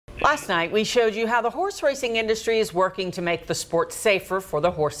Last night, we showed you how the horse racing industry is working to make the sport safer for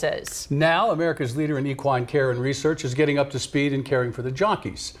the horses. Now, America's leader in equine care and research is getting up to speed in caring for the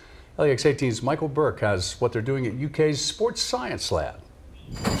jockeys. LEX 18's Michael Burke has what they're doing at UK's Sports Science Lab.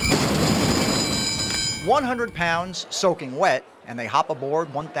 100 pounds soaking wet, and they hop aboard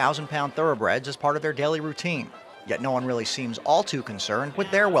 1,000-pound thoroughbreds as part of their daily routine. Yet no one really seems all too concerned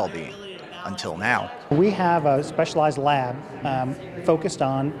with their well-being. Until now. We have a specialized lab focused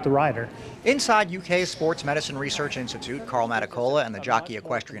on the rider. Inside UK's Sports Medicine Research Institute, Carl Matacola and the Jockey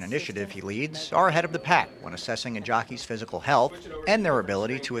Equestrian Initiative he leads are ahead of the pack when assessing a jockey's physical health and their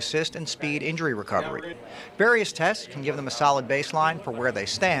ability to assist and speed injury recovery. Various tests can give them a solid baseline for where they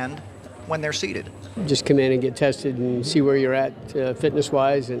stand when they're seated. Just come in and get tested and see where you're at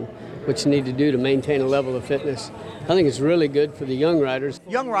fitness-wise and what you need to do to maintain a level of fitness. I think it's really good for the young riders.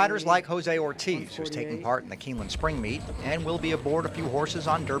 Young riders like Jose Ortiz, who's taking part in the Keeneland Spring Meet and will be aboard a few horses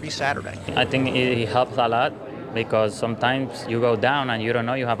on Derby Saturday. I think it helps a lot because sometimes you go down and you don't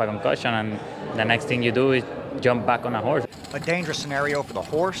know you have a concussion, and the next thing you do is jump back on a horse. A dangerous scenario for the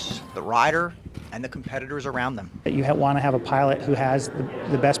horse, the rider, and the competitors around them. You want to have a pilot who has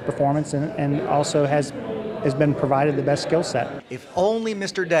the best performance and also has been provided the best skill set. If only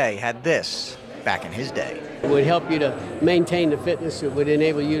Mr. Day had this back in his day. It would help you to maintain the fitness. It would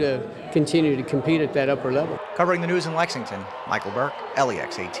enable you to continue to compete at that upper level. Covering the news in Lexington, Michael Burke,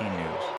 LEX 18 News.